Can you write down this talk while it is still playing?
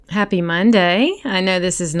Happy Monday. I know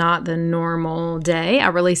this is not the normal day I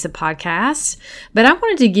release a podcast, but I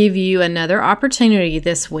wanted to give you another opportunity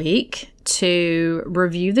this week to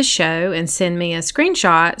review the show and send me a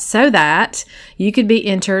screenshot so that you could be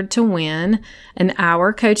entered to win an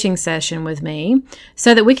hour coaching session with me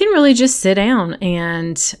so that we can really just sit down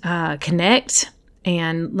and connect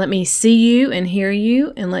and let me see you and hear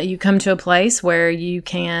you and let you come to a place where you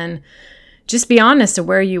can just be honest of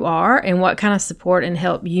where you are and what kind of support and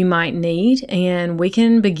help you might need. And we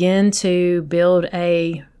can begin to build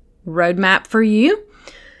a roadmap for you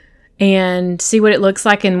and see what it looks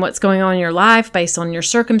like and what's going on in your life based on your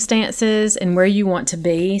circumstances and where you want to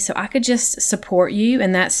be. So I could just support you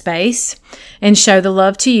in that space and show the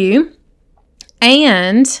love to you.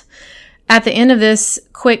 And at the end of this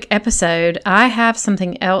quick episode, I have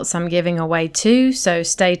something else I'm giving away too, so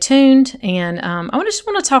stay tuned. And I just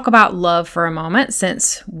want to talk about love for a moment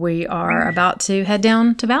since we are about to head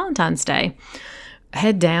down to Valentine's Day.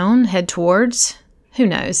 Head down, head towards, who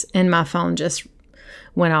knows? And my phone just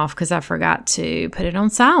went off because I forgot to put it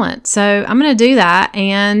on silent. So I'm going to do that,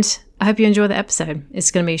 and I hope you enjoy the episode.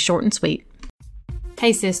 It's going to be short and sweet.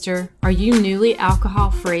 Hey sister, are you newly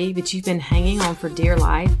alcohol-free but you've been hanging on for dear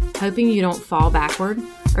life, hoping you don't fall backward?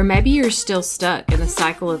 Or maybe you're still stuck in the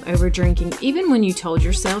cycle of overdrinking even when you told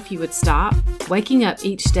yourself you would stop, waking up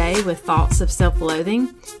each day with thoughts of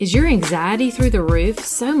self-loathing? Is your anxiety through the roof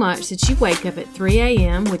so much that you wake up at 3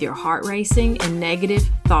 a.m. with your heart racing and negative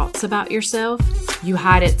thoughts about yourself? You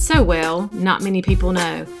hide it so well, not many people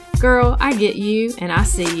know. Girl, I get you and I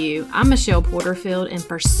see you. I'm Michelle Porterfield, and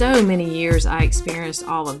for so many years I experienced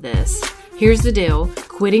all of this. Here's the deal.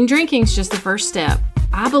 Quitting drinking is just the first step.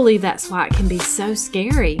 I believe that's why it can be so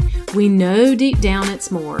scary. We know deep down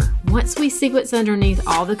it's more. Once we see what's underneath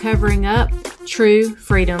all the covering up, true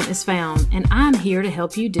freedom is found, and I'm here to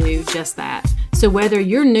help you do just that. So whether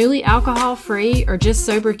you're newly alcohol-free or just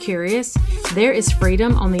sober curious, there is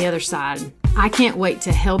freedom on the other side. I can't wait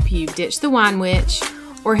to help you ditch the wine witch,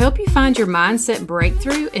 or help you find your mindset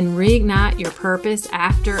breakthrough and reignite your purpose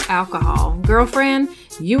after alcohol. Girlfriend,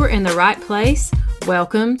 you are in the right place.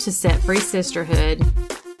 Welcome to Set Free Sisterhood.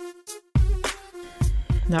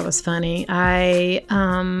 That was funny.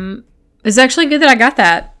 It's actually good that I got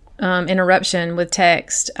that interruption with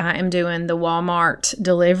text. I am doing the Walmart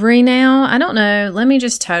delivery now. I don't know. Let me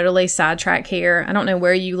just totally sidetrack here. I don't know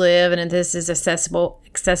where you live and if this is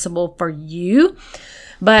accessible for you.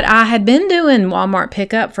 But I had been doing Walmart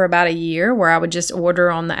pickup for about a year where I would just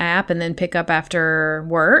order on the app and then pick up after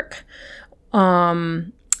work.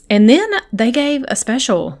 And then they gave a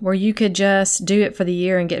special where you could just do it for the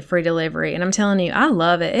year and get free delivery. And I'm telling you, I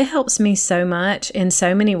love it. It helps me so much in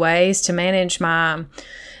so many ways to manage my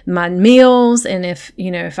meals. And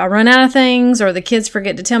if I run out of things or the kids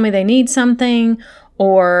forget to tell me they need something,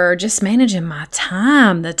 or just managing my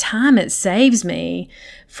time, the time it saves me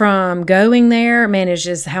from going there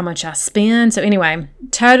manages how much I spend. So anyway,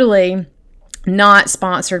 totally not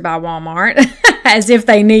sponsored by Walmart, as if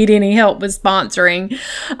they need any help with sponsoring.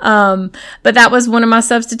 But that was one of my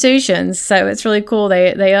substitutions. So it's really cool.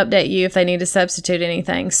 They update you if they need to substitute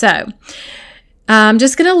anything. So I'm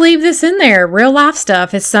just going to leave this in there. Real life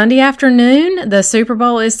stuff. It's Sunday afternoon. The Super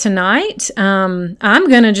Bowl is tonight. I'm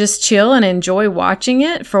going to just chill and enjoy watching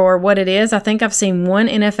it for what it is. I think I've seen one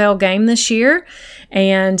NFL game this year,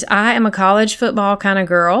 and I am a college football kind of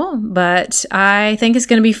girl, but I think it's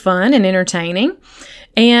going to be fun and entertaining.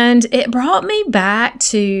 And it brought me back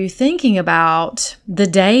to thinking about the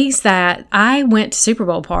days that I went to Super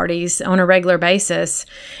Bowl parties on a regular basis.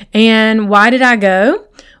 And why did I go?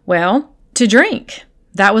 Well, to drink.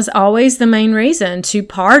 That was always the main reason, to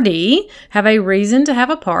party, have a reason to have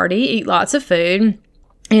a party, eat lots of food.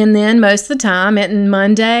 And then most of the time,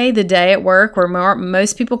 Monday, the day at work where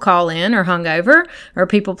most people call in or hungover or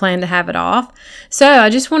people plan to have it off. So I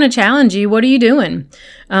just want to challenge you. What are you doing?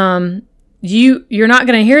 You're not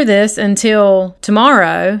going to hear this until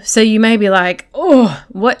tomorrow. So you may be like, oh,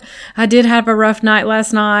 what? I did have a rough night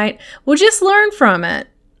last night. Well, just learn from it.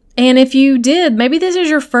 And if you did, maybe this is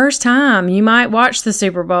your first time, you might watch the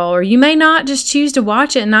Super Bowl, or you may not just choose to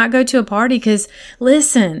watch it and not go to a party. Because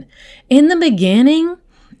listen, in the beginning,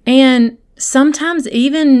 and sometimes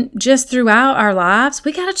even just throughout our lives,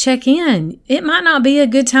 we got to check in. It might not be a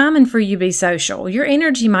good timing for you to be social. Your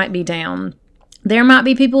energy might be down. There might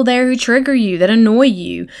be people there who trigger you, that annoy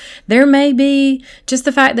you. There may be just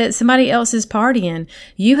the fact that somebody else is partying.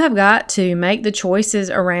 You have got to make the choices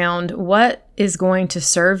around what is going to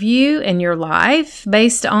serve you in your life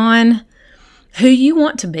based on who you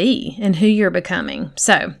want to be and who you're becoming.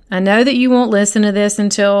 So I know that you won't listen to this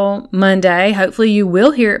until Monday. Hopefully you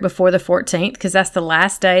will hear it before the 14th, because that's the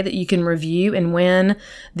last day that you can review and win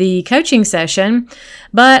the coaching session.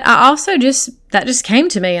 But I also that just came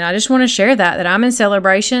to me, and I just want to share that I'm in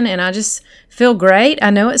celebration and I just feel great. I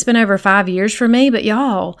know it's been over 5 years for me, but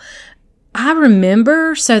y'all, I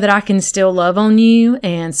remember, so that I can still love on you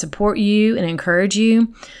and support you and encourage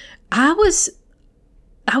you. I was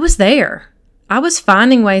there. I was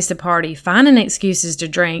finding ways to party, finding excuses to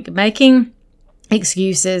drink, making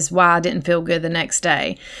excuses why I didn't feel good the next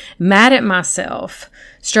day, mad at myself,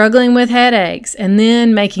 struggling with headaches, and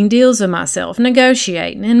then making deals with myself,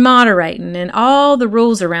 negotiating and moderating and all the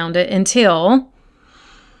rules around it until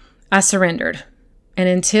I surrendered. And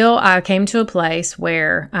until I came to a place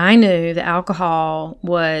where I knew that alcohol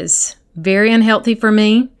was very unhealthy for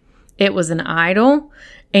me, it was an idol,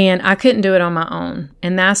 and I couldn't do it on my own.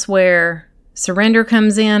 And that's where surrender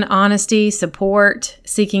comes in, honesty, support,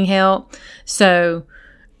 seeking help. So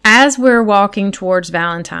as we're walking towards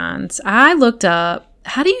Valentine's, I looked up,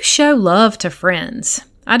 how do you show love to friends?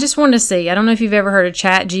 I just wanted to see. I don't know if you've ever heard of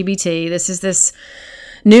ChatGPT. This is this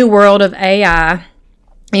new world of AI.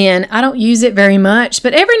 And I don't use it very much,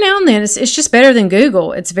 but every now and then it's just better than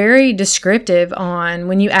Google. It's very descriptive on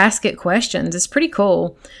when you ask it questions. It's pretty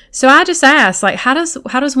cool. So I just asked, like, how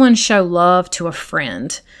does one show love to a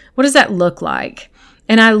friend? What does that look like?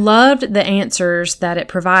 And I loved the answers that it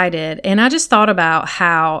provided. And I just thought about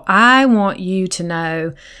how I want you to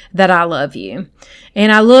know that I love you.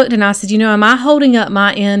 And I looked and I said, am I holding up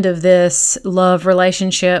my end of this love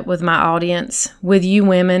relationship with my audience, with you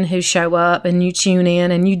women who show up and you tune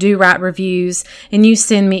in and you do write reviews and you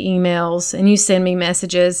send me emails and you send me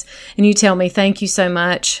messages and you tell me thank you so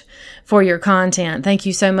much for your content. Thank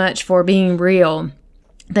you so much for being real.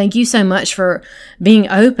 Thank you so much for being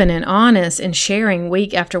open and honest and sharing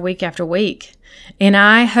week after week after week. And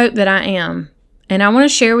I hope that I am. And I want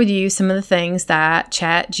to share with you some of the things that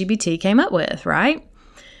ChatGPT came up with, right?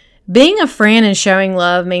 Being a friend and showing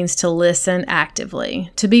love means to listen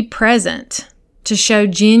actively, to be present, to show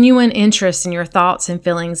genuine interest in your thoughts and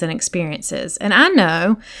feelings and experiences. And I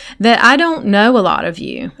know that I don't know a lot of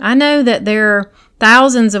you. I know that there are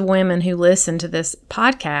thousands of women who listen to this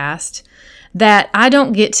podcast that I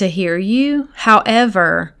don't get to hear you.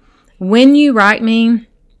 However, when you write me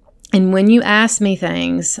and when you ask me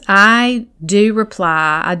things, I do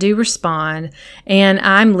reply, I do respond, and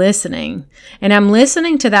I'm listening. And I'm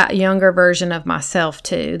listening to that younger version of myself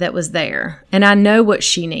too that was there. And I know what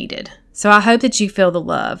she needed. So I hope that you feel the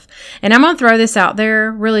love. And I'm going to throw this out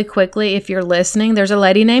there really quickly. If you're listening, there's a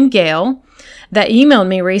lady named Gail that emailed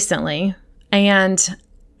me recently, and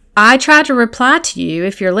I tried to reply to you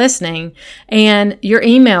if you're listening, and your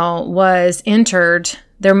email was entered.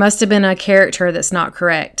 There must have been a character that's not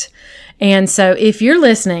correct. And so if you're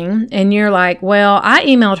listening and you're like, well, I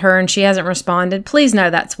emailed her and she hasn't responded, please know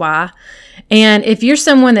that's why. And if you're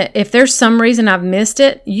someone that, if there's some reason I've missed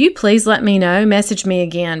it, you please let me know, message me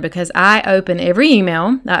again, because I open every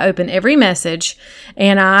email, I open every message,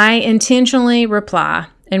 and I intentionally reply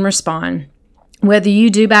and respond. Whether you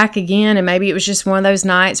do back again, and maybe it was just one of those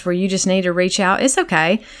nights where you just need to reach out, it's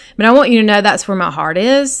okay. But I want you to know that's where my heart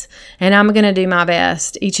is, and I'm going to do my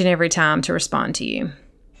best each and every time to respond to you.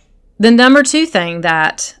 The number 2 thing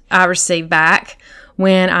that I receive back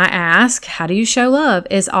when I ask, how do you show love,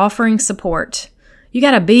 is offering support. You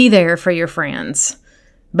got to be there for your friends,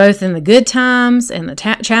 both in the good times and the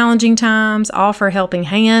challenging times. Offer a helping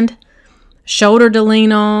hand, shoulder to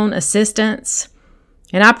lean on, assistance.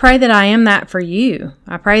 And I pray that I am that for you.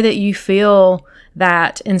 I pray that you feel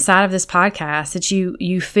that inside of this podcast, that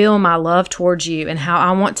you feel my love towards you and how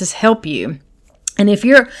I want to help you. And if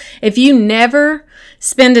you never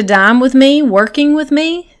spend a dime with me, working with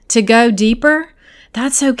me to go deeper,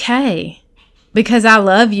 that's okay, because I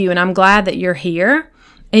love you and I'm glad that you're here,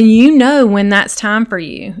 and you know when that's time for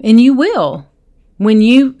you, and you will. When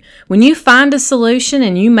you find a solution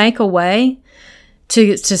and you make a way to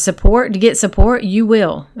get support, you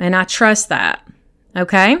will. And I trust that.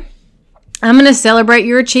 Okay? I'm going to celebrate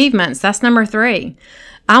your achievements. That's number 3.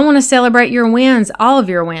 I want to celebrate your wins, all of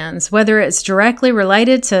your wins, whether it's directly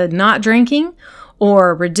related to not drinking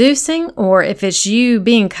or reducing, or if it's you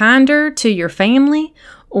being kinder to your family,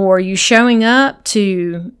 or you showing up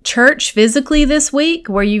to church physically this week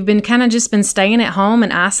where you've been just been staying at home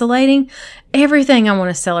and isolating. Everything I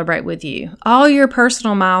want to celebrate with you. All your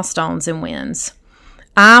personal milestones and wins.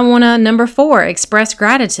 I want to, number 4, express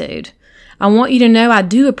gratitude. I want you to know I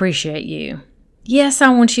do appreciate you. Yes, I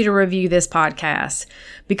want you to review this podcast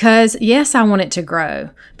because, yes, I want it to grow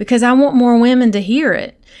because I want more women to hear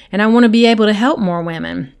it and I want to be able to help more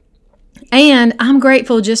women. And I'm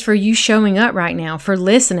grateful just for you showing up right now, for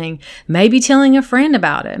listening, maybe telling a friend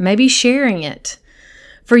about it, maybe sharing it,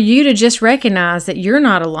 for you to just recognize that you're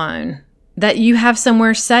not alone, that you have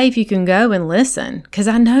somewhere safe you can go and listen. Because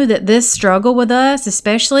I know that this struggle with us,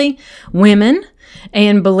 especially women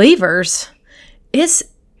and believers, it's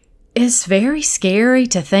very scary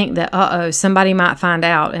to think that, somebody might find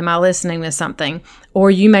out. Am I listening to something? Or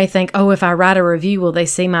you may think, if I write a review, will they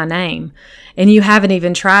see my name? And you haven't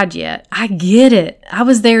even tried yet. I get it. I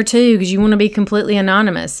was there too because you want to be completely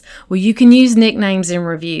anonymous. Well, you can use nicknames in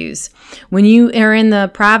reviews. When you are in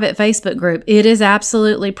the private Facebook group, it is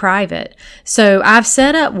absolutely private. So I've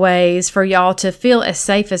set up ways for y'all to feel as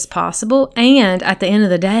safe as possible. And at the end of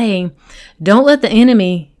the day, don't let the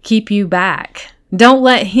enemy keep you back. Don't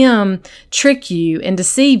let him trick you and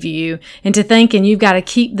deceive you into thinking you've got to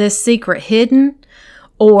keep this secret hidden.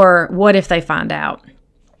 Or what if they find out?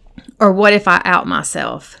 Or what if I out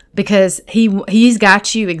myself? Because he's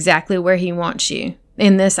got you exactly where he wants you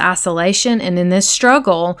in this isolation and in this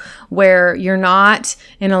struggle where you're not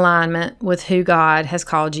in alignment with who God has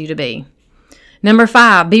called you to be. Number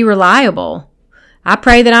 5, be reliable. I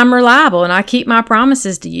pray that I'm reliable and I keep my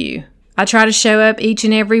promises to you. I try to show up each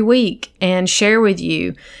and every week and share with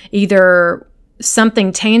you either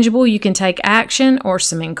something tangible you can take action or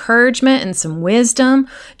some encouragement and some wisdom,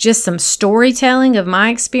 just some storytelling of my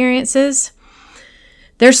experiences.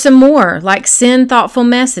 There's some more, like send thoughtful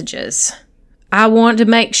messages. I want to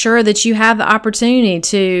make sure that you have the opportunity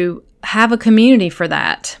to have a community for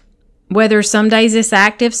that. Whether some days it's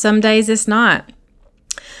active, some days it's not.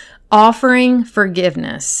 Offering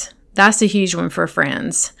forgiveness. That's a huge one for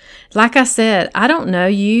friends. Like I said, I don't know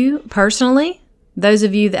you personally, those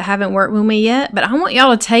of you that haven't worked with me yet, but I want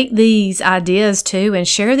y'all to take these ideas too and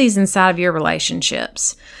share these inside of your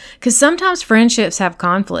relationships. Because sometimes friendships have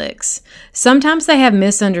conflicts. Sometimes they have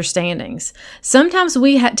misunderstandings. Sometimes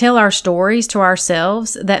we tell our stories to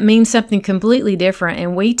ourselves that mean something completely different,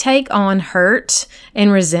 and we take on hurt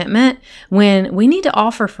and resentment when we need to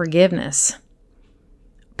offer forgiveness.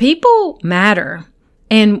 People matter.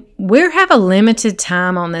 And we have a limited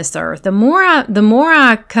time on this earth. The more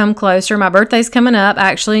I come closer, my birthday's coming up,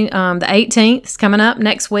 actually, the 18th is coming up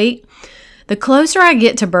next week. The closer I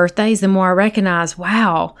get to birthdays, the more I recognize,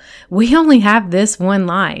 wow, we only have this one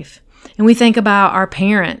life. And we think about our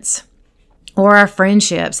parents or our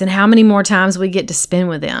friendships and how many more times we get to spend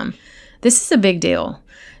with them. This is a big deal.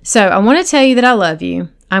 So I want to tell you that I love you.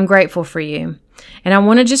 I'm grateful for you. And I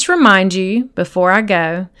want to just remind you before I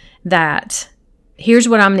go that here's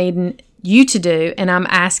what I'm needing you to do, and I'm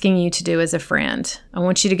asking you to do as a friend. I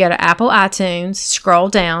want you to go to Apple iTunes, scroll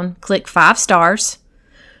down, click 5 stars,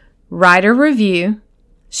 write a review,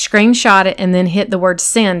 screenshot it, and then hit the word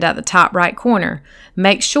send at the top right corner.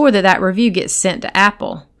 Make sure that that review gets sent to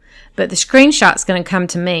Apple. But the screenshot's going to come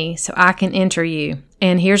to me so I can enter you.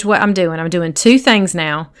 And here's what I'm doing. I'm doing 2 things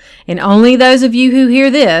now, and only those of you who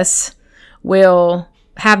hear this will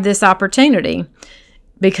have this opportunity,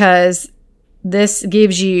 because this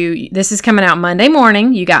is coming out Monday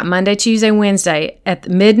morning. You got Monday, Tuesday, Wednesday. At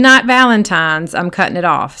midnight Valentine's, I'm cutting it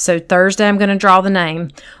off. So Thursday, I'm going to draw the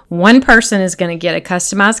name. One person is going to get a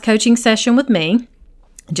customized coaching session with me,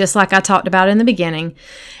 just like I talked about in the beginning.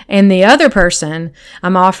 And the other person,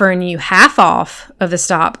 I'm offering you half off of the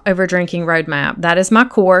Stop Over Drinking Roadmap. That is my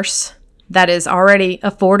course. That is already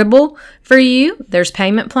affordable for you. There's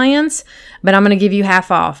payment plans, but I'm going to give you half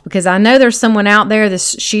off because I know there's someone out there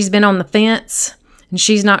she's been on the fence and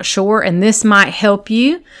she's not sure, and this might help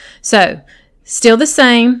you. So still the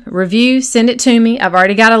same, review, send it to me. I've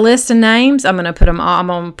already got a list of names. I'm going to put them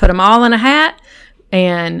all in a hat,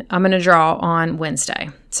 and I'm going to draw on Wednesday.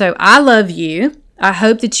 So I love you. I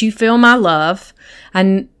hope that you feel my love.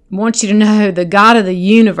 I want you to know the God of the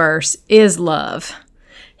universe is love.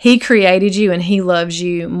 He created you and he loves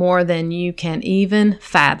you more than you can even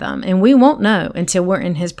fathom. And we won't know until we're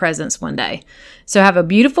in his presence one day. So have a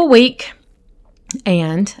beautiful week,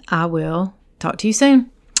 and I will talk to you soon.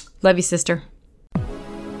 Love you, sister.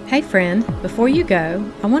 Hey friend, before you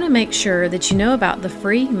go, I want to make sure that you know about the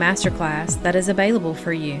free masterclass that is available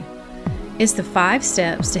for you. It's the 5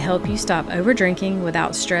 steps to help you stop overdrinking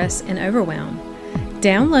without stress and overwhelm.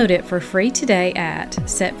 Download it for free today at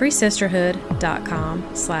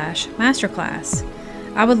setfreesisterhood.com/masterclass.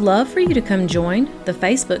 I would love for you to come join the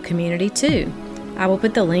Facebook community too. I will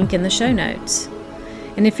put the link in the show notes.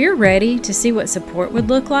 And if you're ready to see what support would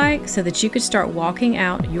look like so that you could start walking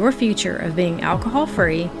out your future of being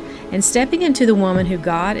alcohol-free and stepping into the woman who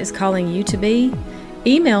God is calling you to be,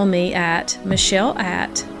 email me at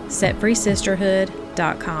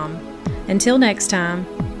michelle@setfreesisterhood.com. Until next time,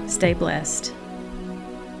 stay blessed.